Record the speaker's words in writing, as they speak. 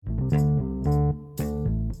When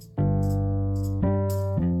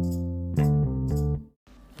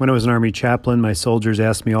I was an Army chaplain, my soldiers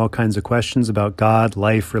asked me all kinds of questions about God,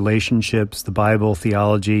 life, relationships, the Bible,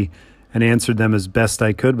 theology, and answered them as best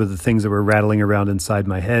I could with the things that were rattling around inside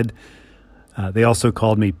my head. They also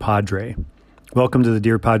called me Padre. Welcome to the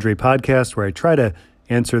Dear Padre podcast, where I try to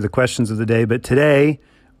answer the questions of the day, but today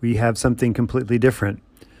we have something completely different.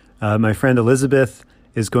 My friend Elizabeth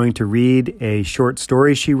is going to read a short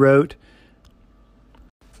story she wrote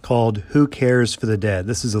called Who Cares for the Dead?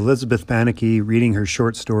 This is Elizabeth Banicki reading her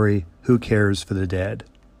short story, Who Cares for the Dead?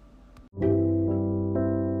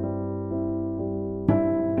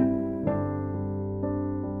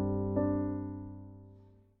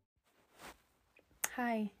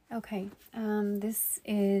 Hi. Okay. This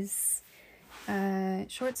is a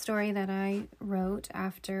short story that I wrote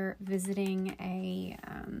after visiting a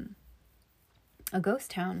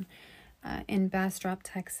ghost town in Bastrop,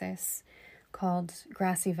 Texas, called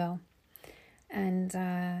Grassyville. And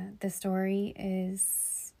the story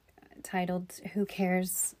is titled, Who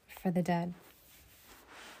Cares for the Dead?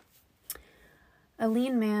 A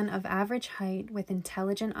lean man of average height with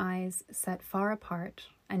intelligent eyes set far apart,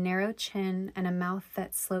 a narrow chin, and a mouth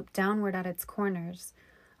that sloped downward at its corners,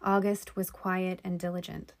 August was quiet and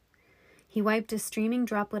diligent. He wiped a streaming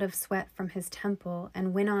droplet of sweat from his temple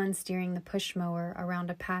and went on steering the push mower around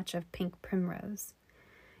a patch of pink primrose.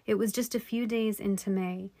 It was just a few days into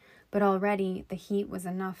May, but already the heat was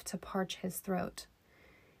enough to parch his throat.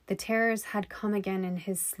 The terrors had come again in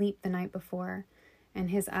his sleep the night before, and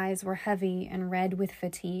his eyes were heavy and red with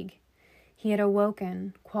fatigue. He had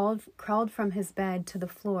awoken, crawled from his bed to the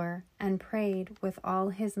floor, and prayed with all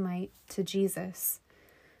his might to Jesus.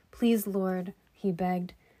 "Please, Lord," he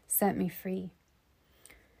begged, "set me free."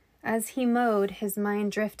 As he mowed, his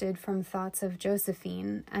mind drifted from thoughts of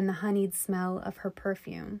Josephine and the honeyed smell of her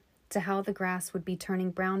perfume to how the grass would be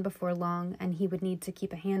turning brown before long and he would need to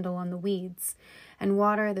keep a handle on the weeds and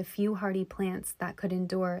water the few hardy plants that could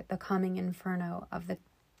endure the coming inferno of the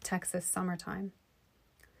Texas summertime.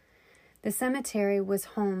 The cemetery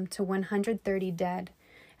was home to 130 dead,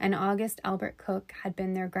 and August Albert Cook had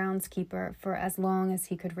been their groundskeeper for as long as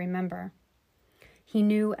he could remember. He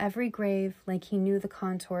knew every grave like he knew the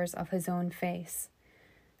contours of his own face.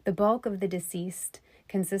 The bulk of the deceased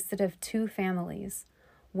consisted of two families,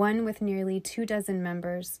 one with nearly 24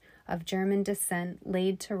 members of German descent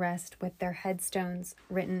laid to rest with their headstones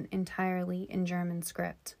written entirely in German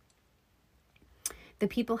script. The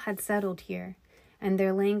people had settled here, and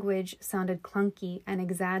their language sounded clunky and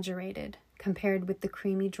exaggerated compared with the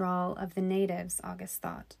creamy drawl of the natives, August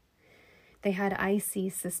thought. They had icy,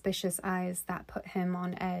 suspicious eyes that put him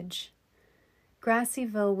on edge.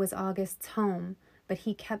 Grassyville was August's home, but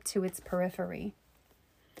he kept to its periphery.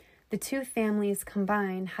 The two families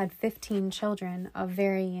combined had 15 children of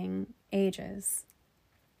varying ages,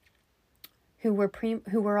 who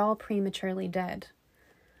were all prematurely dead.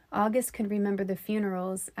 August could remember the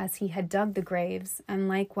funerals as he had dug the graves and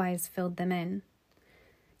likewise filled them in.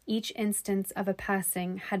 Each instance of a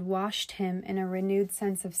passing had washed him in a renewed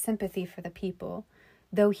sense of sympathy for the people,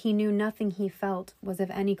 though he knew nothing he felt was of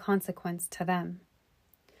any consequence to them.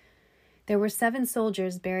 There were 7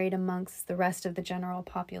 soldiers buried amongst the rest of the general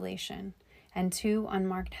population, and 2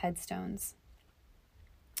 unmarked headstones.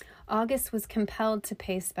 August was compelled to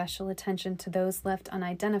pay special attention to those left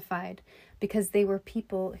unidentified because they were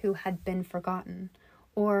people who had been forgotten,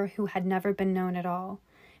 or who had never been known at all,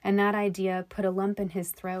 and that idea put a lump in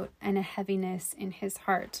his throat and a heaviness in his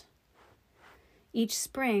heart. Each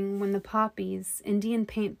spring, when the poppies, Indian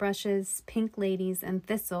paintbrushes, pink ladies, and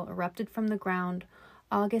thistle erupted from the ground,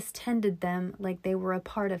 August tended them like they were a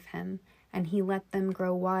part of him, and he let them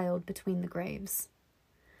grow wild between the graves.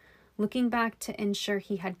 Looking back to ensure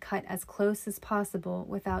he had cut as close as possible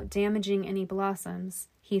without damaging any blossoms,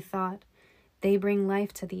 he thought, "They bring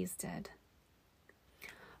life to these dead."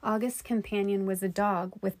 August's companion was a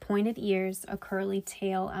dog with pointed ears, a curly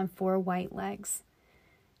tail, and 4 white legs.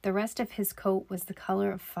 The rest of his coat was the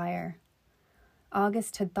color of fire.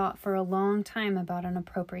 August had thought for a long time about an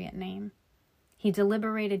appropriate name. He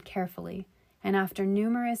deliberated carefully, and after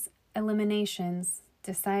numerous eliminations,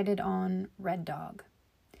 decided on Red Dog.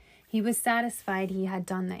 He was satisfied he had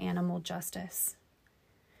done the animal justice.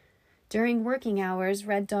 During working hours,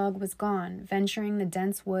 Red Dog was gone, venturing the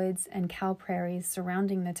dense woods and cow prairies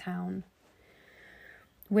surrounding the town.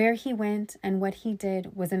 Where he went and what he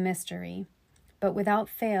did was a mystery, but without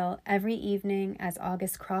fail, every evening as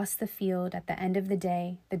August crossed the field at the end of the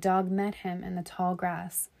day, the dog met him in the tall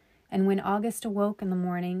grass, and when August awoke in the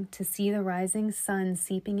morning to see the rising sun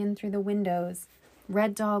seeping in through the windows,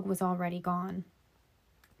 Red Dog was already gone.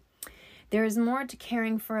 There is more to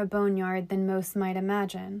caring for a boneyard than most might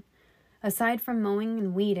imagine. Aside from mowing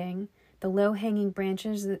and weeding, the low-hanging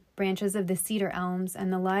branches of the cedar elms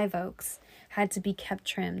and the live oaks had to be kept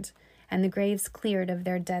trimmed, and the graves cleared of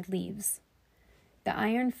their dead leaves. The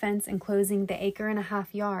iron fence enclosing the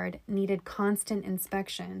acre-and-a-half yard needed constant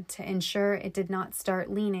inspection to ensure it did not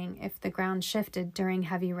start leaning if the ground shifted during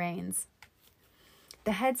heavy rains.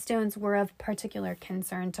 The headstones were of particular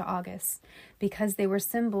concern to August because they were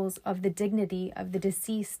symbols of the dignity of the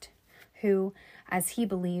deceased who, as he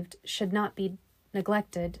believed, should not be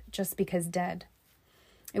neglected just because dead.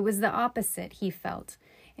 It was the opposite, he felt,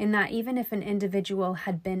 in that even if an individual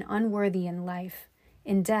had been unworthy in life,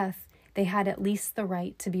 in death they had at least the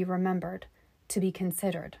right to be remembered, to be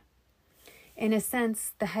considered. In a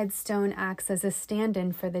sense, the headstone acts as a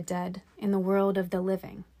stand-in for the dead in the world of the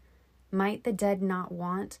living. Might the dead not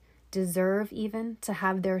want, deserve even, to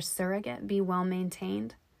have their surrogate be well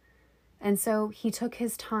maintained? And so he took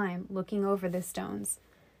his time looking over the stones.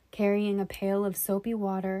 Carrying a pail of soapy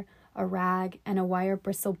water, a rag, and a wire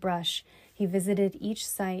bristle brush, he visited each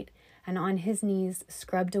site and on his knees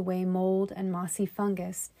scrubbed away mold and mossy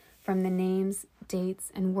fungus from the names,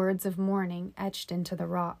 dates, and words of mourning etched into the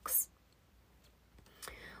rocks.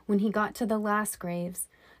 When he got to the last graves,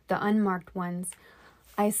 the unmarked ones,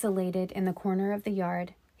 isolated in the corner of the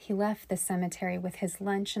yard, he left the cemetery with his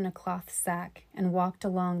lunch in a cloth sack and walked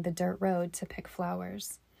along the dirt road to pick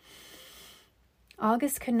flowers.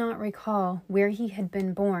 August could not recall where he had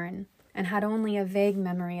been born and had only a vague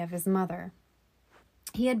memory of his mother.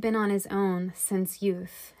 He had been on his own since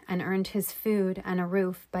youth and earned his food and a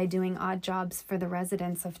roof by doing odd jobs for the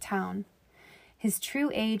residents of town. His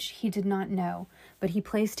true age he did not know, but he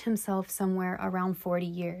placed himself somewhere around 40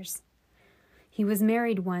 years. He was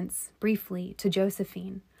married once, briefly, to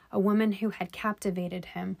Josephine, a woman who had captivated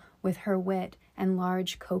him with her wit and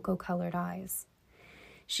large cocoa-colored eyes.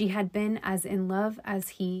 She had been as in love as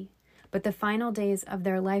he, but the final days of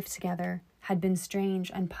their life together had been strange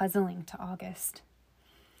and puzzling to August.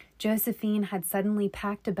 Josephine had suddenly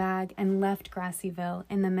packed a bag and left Grassyville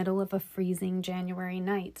in the middle of a freezing January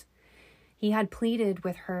night. He had pleaded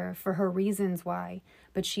with her for her reasons why,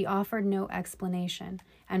 but she offered no explanation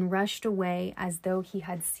and rushed away as though he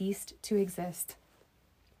had ceased to exist.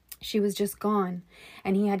 She was just gone,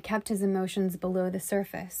 and he had kept his emotions below the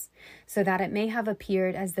surface, so that it may have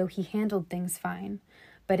appeared as though he handled things fine,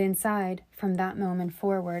 but inside, from that moment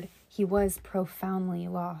forward, he was profoundly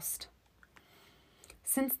lost.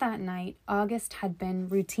 Since that night, August had been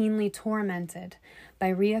routinely tormented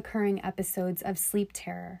by reoccurring episodes of sleep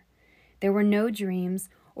terror. There were no dreams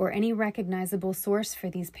or any recognizable source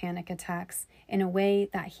for these panic attacks in a way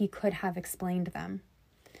that he could have explained them.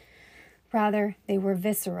 Rather, they were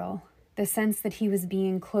visceral, the sense that he was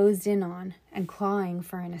being closed in on and clawing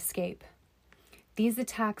for an escape. These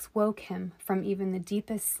attacks woke him from even the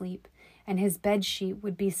deepest sleep, and his bedsheet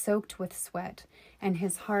would be soaked with sweat and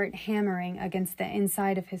his heart hammering against the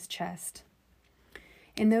inside of his chest.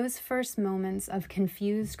 In those first moments of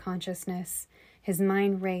confused consciousness, his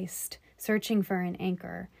mind raced, searching for an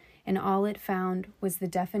anchor, and all it found was the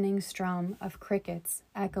deafening strum of crickets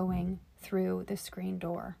echoing through the screen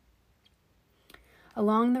door.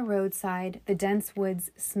 Along the roadside, the dense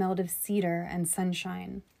woods smelled of cedar and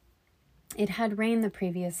sunshine. It had rained the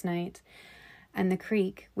previous night, and the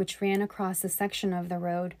creek, which ran across a section of the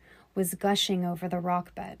road, was gushing over the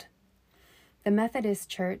rock bed. The Methodist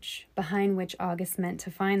church, behind which August meant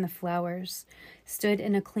to find the flowers, stood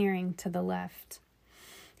in a clearing to the left.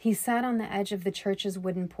 He sat on the edge of the church's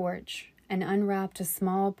wooden porch and unwrapped a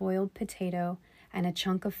small boiled potato and a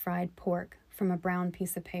chunk of fried pork from a brown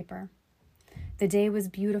piece of paper. The day was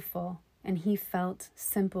beautiful, and he felt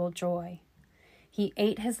simple joy. He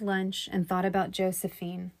ate his lunch and thought about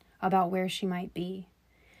Josephine, about where she might be.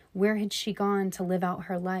 Where had she gone to live out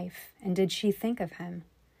her life, and did she think of him?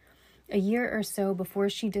 A year or so before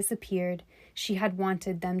she disappeared, she had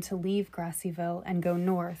wanted them to leave Grassyville and go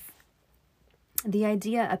north. The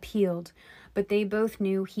idea appealed, but they both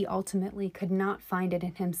knew he ultimately could not find it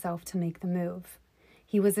in himself to make the move.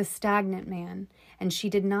 He was a stagnant man, and she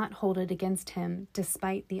did not hold it against him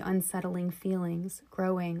despite the unsettling feelings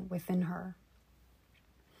growing within her.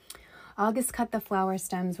 August cut the flower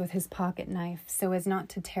stems with his pocket knife so as not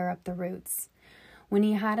to tear up the roots. When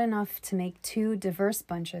he had enough to make 2 diverse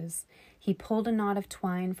bunches, he pulled a knot of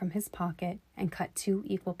twine from his pocket and cut 2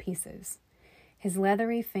 equal pieces. His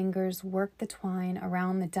leathery fingers worked the twine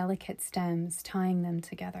around the delicate stems, tying them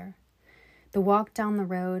together. The walk down the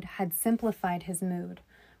road had simplified his mood,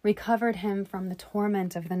 recovered him from the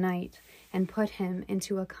torment of the night, and put him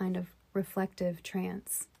into a kind of reflective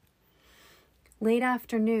trance. Late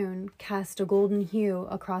afternoon cast a golden hue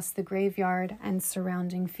across the graveyard and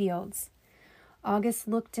surrounding fields. August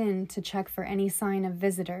looked in to check for any sign of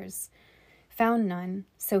visitors, found none,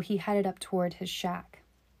 so he headed up toward his shack.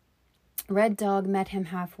 Red Dog met him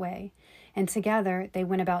halfway, and together they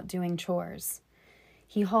went about doing chores.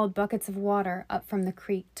 He hauled buckets of water up from the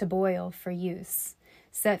creek to boil for use,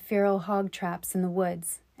 set feral hog traps in the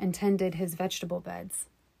woods, and tended his vegetable beds.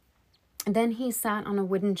 Then he sat on a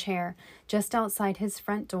wooden chair just outside his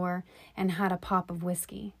front door and had a pop of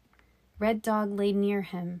whiskey. Red Dog lay near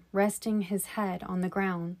him, resting his head on the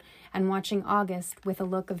ground and watching August with a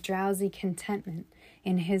look of drowsy contentment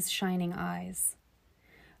in his shining eyes.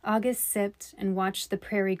 August sipped and watched the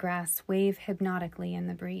prairie grass wave hypnotically in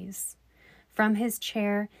the breeze. From his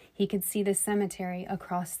chair, he could see the cemetery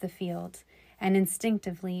across the field, and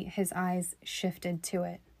instinctively his eyes shifted to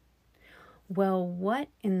it. "Well, what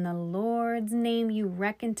in the Lord's name you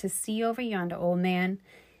reckon to see over yonder, old man?"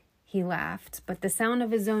 He laughed, but the sound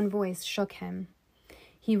of his own voice shook him.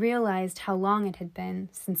 He realized how long it had been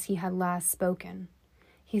since he had last spoken.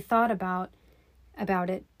 He thought about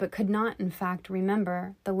it, but could not, in fact,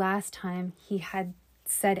 remember the last time he had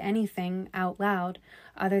said anything out loud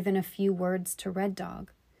other than a few words to Red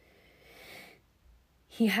Dog.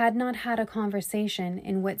 He had not had a conversation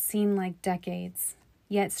in what seemed like decades,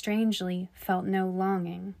 yet strangely felt no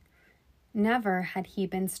longing. Never had he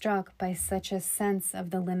been struck by such a sense of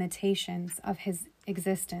the limitations of his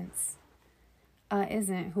existence. "I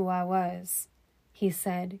isn't who I was," he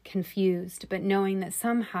said, confused, but knowing that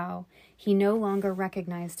somehow he no longer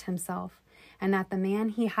recognized himself, and that the man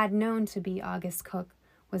he had known to be August Cook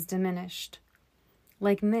was diminished.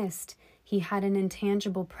 Like mist, he had an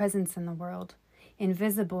intangible presence in the world,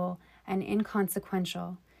 invisible and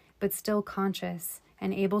inconsequential, but still conscious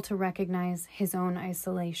and able to recognize his own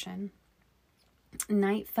isolation.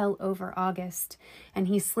 Night fell over August, and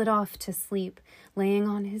he slid off to sleep, laying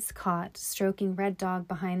on his cot, stroking Red Dog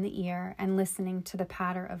behind the ear and listening to the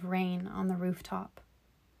patter of rain on the rooftop.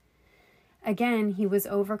 Again, he was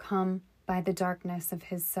overcome by the darkness of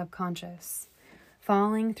his subconscious.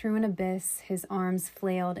 Falling through an abyss, his arms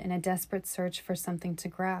flailed in a desperate search for something to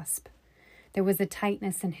grasp. There was a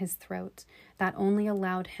tightness in his throat that only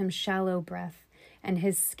allowed him shallow breath, and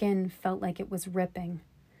his skin felt like it was ripping.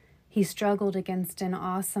 He struggled against an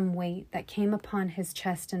awesome weight that came upon his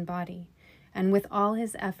chest and body, and with all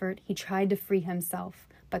his effort he tried to free himself,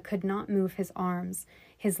 but could not move his arms,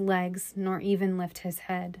 his legs, nor even lift his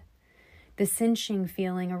head. The cinching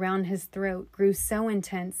feeling around his throat grew so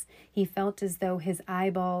intense he felt as though his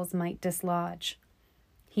eyeballs might dislodge.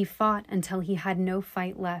 He fought until he had no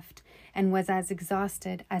fight left and was as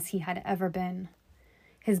exhausted as he had ever been.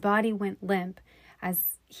 His body went limp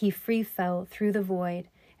as he free fell through the void,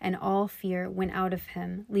 and all fear went out of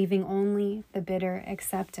him, leaving only the bitter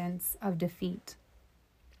acceptance of defeat.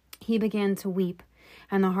 He began to weep,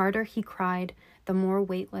 and the harder he cried, the more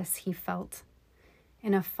weightless he felt.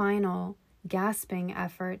 In a final, gasping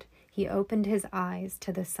effort, he opened his eyes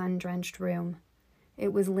to the sun-drenched room.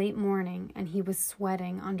 It was late morning, and he was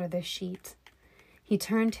sweating under the sheet. He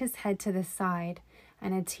turned his head to the side,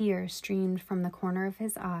 and a tear streamed from the corner of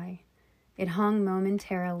his eye. It hung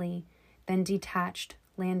momentarily, then detached,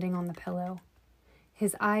 landing on the pillow.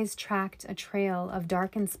 His eyes tracked a trail of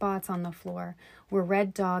darkened spots on the floor where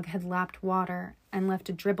Red Dog had lapped water and left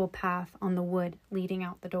a dribble path on the wood leading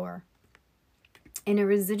out the door. In a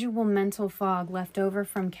residual mental fog left over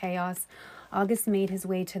from chaos, August made his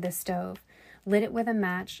way to the stove, lit it with a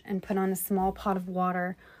match, and put on a small pot of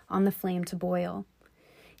water on the flame to boil.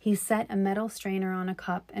 He set a metal strainer on a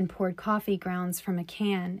cup and poured coffee grounds from a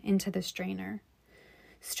can into the strainer.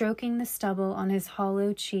 Stroking the stubble on his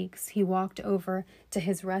hollow cheeks, he walked over to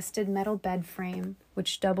his rusted metal bed frame,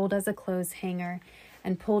 which doubled as a clothes hanger,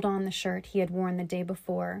 and pulled on the shirt he had worn the day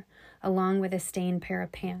before, along with a stained pair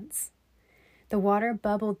of pants. The water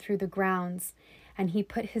bubbled through the grounds, and he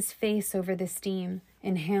put his face over the steam,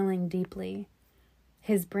 inhaling deeply.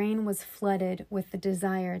 His brain was flooded with the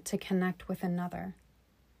desire to connect with another.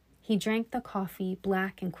 He drank the coffee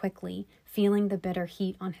black and quickly, feeling the bitter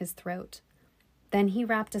heat on his throat. Then he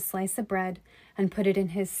wrapped a slice of bread and put it in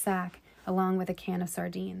his sack along with a can of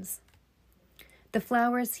sardines. The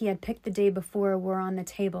flowers he had picked the day before were on the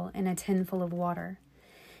table in a tin full of water.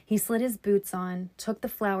 He slid his boots on, took the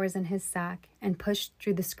flowers in his sack, and pushed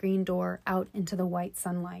through the screen door out into the white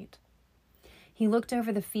sunlight. He looked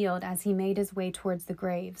over the field as he made his way towards the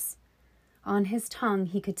graves. On his tongue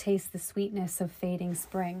he could taste the sweetness of fading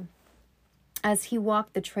spring. As he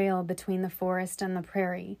walked the trail between the forest and the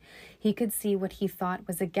prairie, he could see what he thought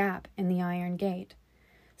was a gap in the iron gate.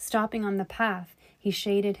 Stopping on the path, He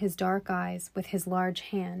shaded his dark eyes with his large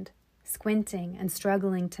hand, squinting and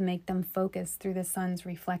struggling to make them focus through the sun's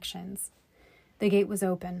reflections. The gate was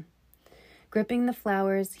open. Gripping the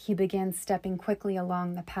flowers, he began stepping quickly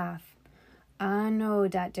along the path. "I know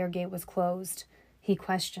dat der gate was closed," he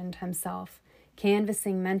questioned himself,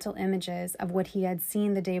 canvassing mental images of what he had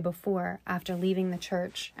seen the day before after leaving the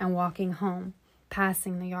church and walking home,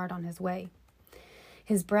 passing the yard on his way.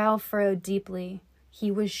 His brow furrowed deeply. He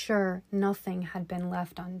was sure nothing had been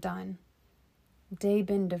left undone. "Dey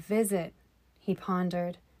been to visit," he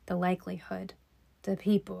pondered, the likelihood. "The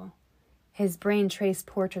people." His brain traced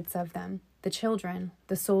portraits of them, the children,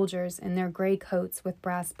 the soldiers in their gray coats with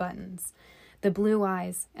brass buttons, the blue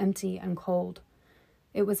eyes empty and cold.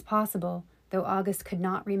 It was possible, though August could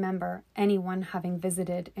not remember anyone having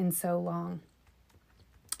visited in so long.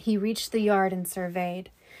 He reached the yard and surveyed.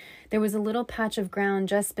 There was a little patch of ground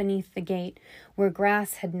just beneath the gate where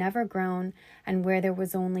grass had never grown and where there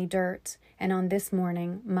was only dirt, and on this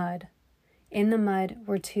morning, mud. In the mud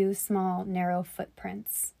were 2 small, narrow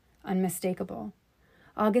footprints, unmistakable.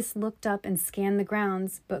 August looked up and scanned the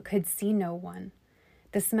grounds, but could see no one.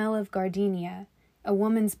 The smell of gardenia, a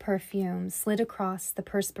woman's perfume, slid across the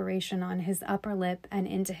perspiration on his upper lip and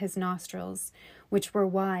into his nostrils, which were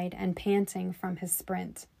wide and panting from his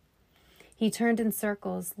sprint. He turned in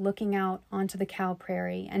circles, looking out onto the cow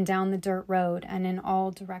prairie and down the dirt road and in all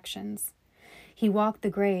directions. He walked the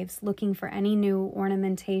graves, looking for any new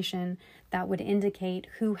ornamentation that would indicate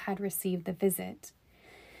who had received the visit.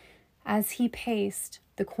 As he paced,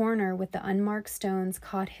 the corner with the unmarked stones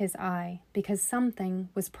caught his eye because something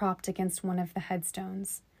was propped against one of the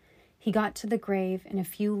headstones. He got to the grave in a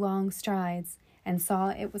few long strides and saw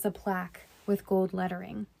it was a plaque with gold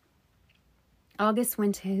lettering. August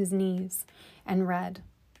went to his knees and read,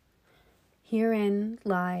 "Herein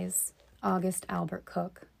lies August Albert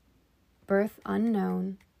Cook. Birth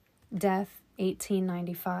unknown, death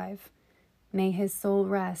 1895. May his soul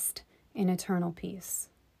rest in eternal peace."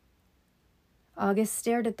 August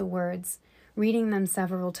stared at the words, reading them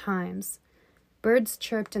several times. Birds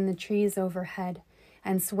chirped in the trees overhead,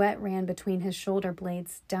 and sweat ran between his shoulder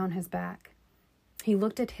blades down his back. He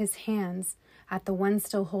looked at his hands, at the one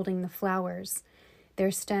still holding the flowers, their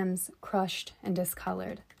stems crushed and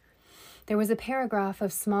discolored. There was a paragraph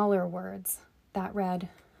of smaller words that read,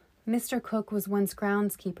 "Mr. Cook was once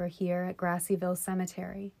groundskeeper here at Grassyville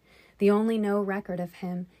Cemetery. The only known record of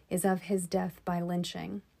him is of his death by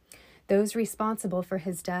lynching. Those responsible for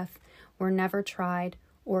his death were never tried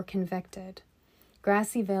or convicted.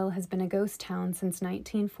 Grassyville has been a ghost town since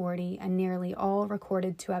 1940, and nearly all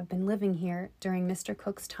recorded to have been living here during Mr.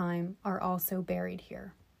 Cook's time are also buried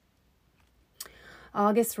here."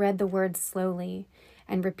 August read the words slowly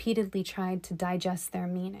and repeatedly tried to digest their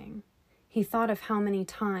meaning. He thought of how many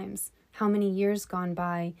times, how many years gone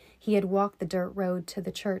by, he had walked the dirt road to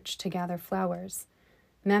the church to gather flowers.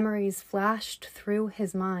 Memories flashed through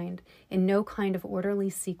his mind in no kind of orderly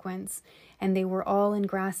sequence, and they were all in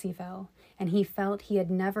Grassyville, and he felt he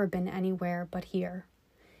had never been anywhere but here.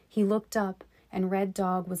 He looked up, and Red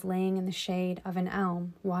Dog was laying in the shade of an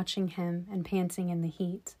elm, watching him and panting in the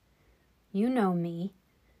heat. "You know me."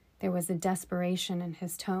 There was a desperation in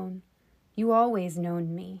his tone. "You always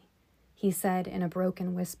known me," he said in a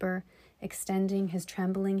broken whisper, extending his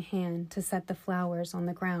trembling hand to set the flowers on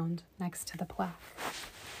the ground next to the plaque.